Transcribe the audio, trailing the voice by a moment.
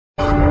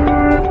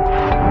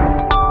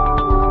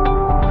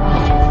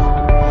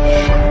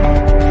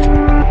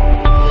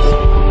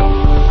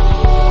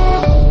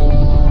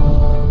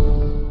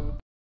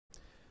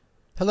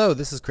Hello,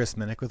 this is Chris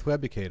Minnick with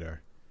Webucator.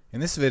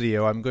 In this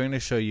video, I'm going to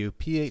show you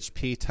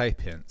PHP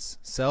type hints,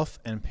 self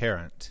and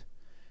parent.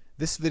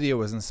 This video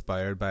was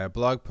inspired by a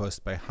blog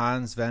post by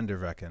Hans van der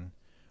Vecken,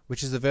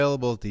 which is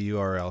available at the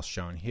URL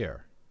shown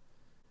here.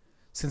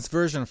 Since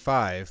version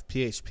 5,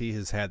 PHP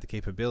has had the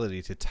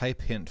capability to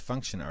type hint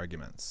function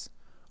arguments.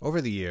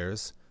 Over the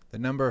years, the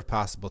number of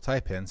possible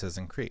type hints has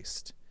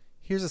increased.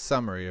 Here's a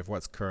summary of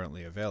what's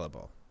currently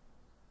available.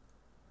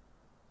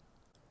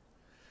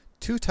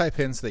 Two type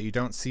hints that you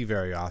don't see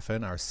very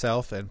often are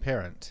self and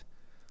parent.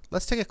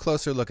 Let's take a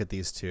closer look at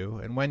these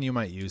two and when you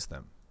might use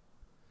them.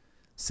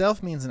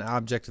 Self means an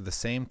object of the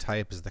same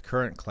type as the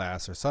current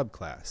class or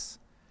subclass.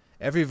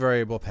 Every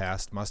variable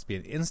passed must be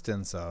an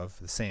instance of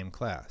the same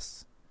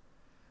class.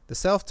 The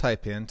self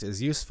type hint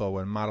is useful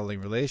when modeling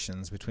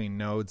relations between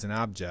nodes and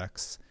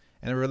objects,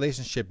 and a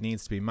relationship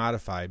needs to be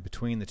modified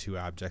between the two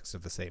objects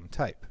of the same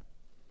type.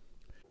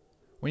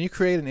 When you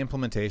create an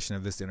implementation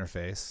of this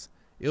interface,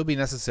 it will be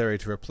necessary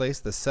to replace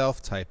the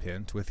self type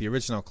hint with the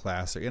original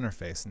class or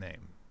interface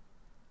name.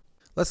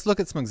 Let's look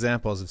at some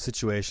examples of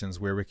situations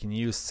where we can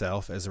use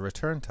self as a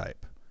return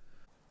type.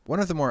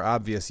 One of the more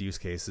obvious use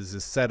cases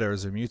is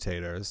setters or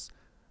mutators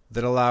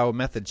that allow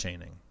method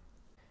chaining.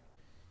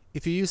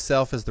 If you use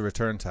self as the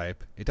return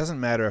type, it doesn't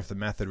matter if the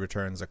method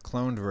returns a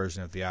cloned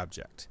version of the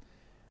object.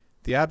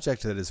 The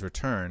object that is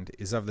returned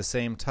is of the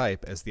same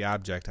type as the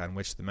object on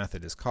which the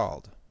method is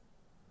called.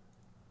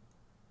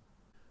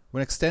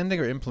 When extending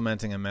or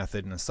implementing a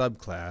method in a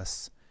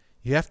subclass,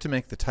 you have to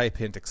make the type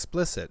hint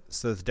explicit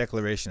so that the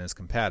declaration is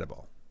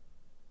compatible.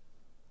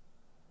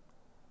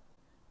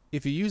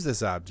 If you use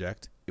this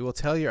object, it will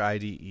tell your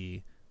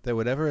IDE that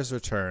whatever is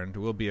returned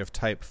will be of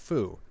type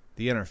foo,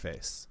 the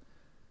interface.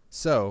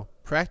 So,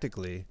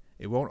 practically,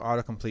 it won't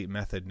autocomplete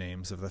method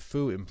names of the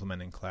foo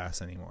implementing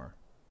class anymore.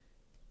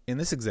 In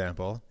this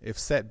example, if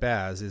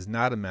setBaz is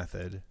not a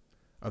method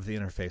of the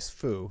interface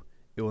foo,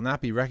 it will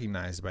not be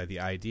recognized by the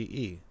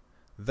IDE.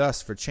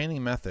 Thus, for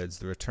chaining methods,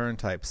 the return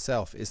type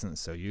self isn't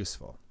so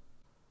useful.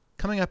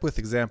 Coming up with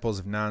examples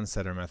of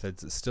non-setter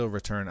methods that still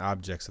return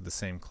objects of the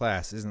same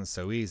class isn't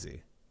so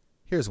easy.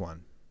 Here's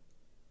one.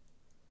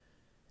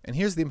 And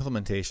here's the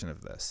implementation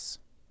of this.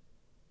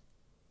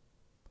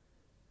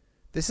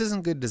 This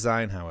isn't good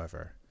design,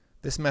 however.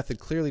 This method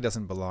clearly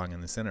doesn't belong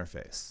in this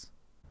interface.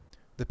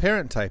 The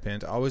parent type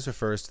hint always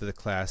refers to the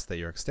class that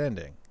you're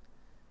extending.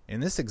 In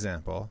this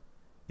example,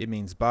 it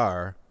means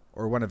bar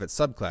or one of its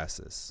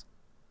subclasses.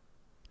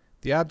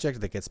 The object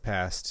that gets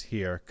passed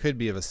here could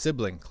be of a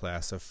sibling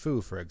class of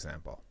foo, for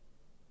example.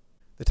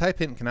 The type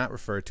hint cannot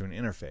refer to an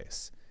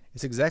interface.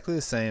 It's exactly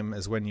the same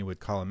as when you would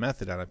call a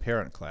method on a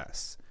parent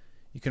class.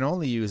 You can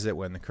only use it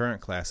when the current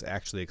class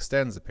actually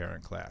extends the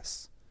parent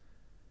class.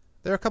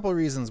 There are a couple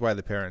reasons why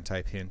the parent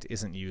type hint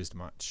isn't used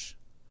much.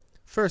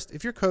 First,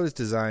 if your code is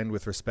designed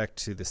with respect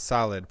to the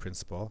solid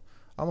principle,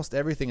 almost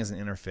everything is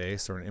an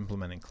interface or an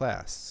implementing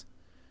class.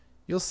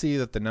 You'll see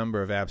that the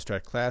number of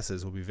abstract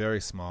classes will be very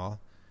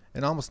small,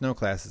 and almost no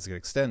classes get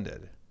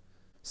extended.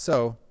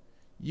 So,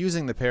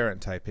 using the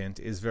parent type hint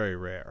is very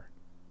rare.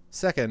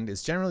 Second,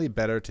 it's generally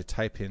better to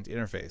type hint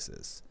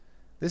interfaces.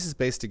 This is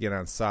based again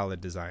on solid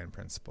design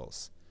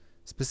principles.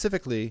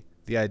 Specifically,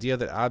 the idea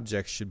that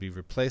objects should be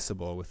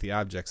replaceable with the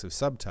objects of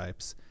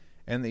subtypes,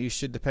 and that you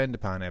should depend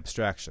upon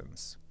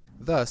abstractions.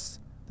 Thus,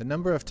 the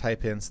number of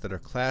type hints that are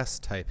class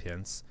type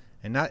hints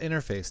and not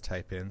interface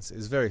type hints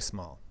is very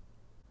small.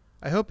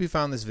 I hope you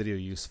found this video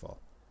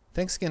useful.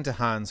 Thanks again to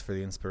Hans for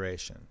the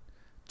inspiration.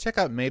 Check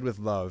out Made with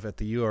Love at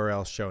the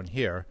URL shown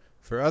here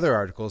for other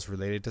articles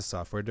related to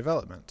software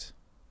development.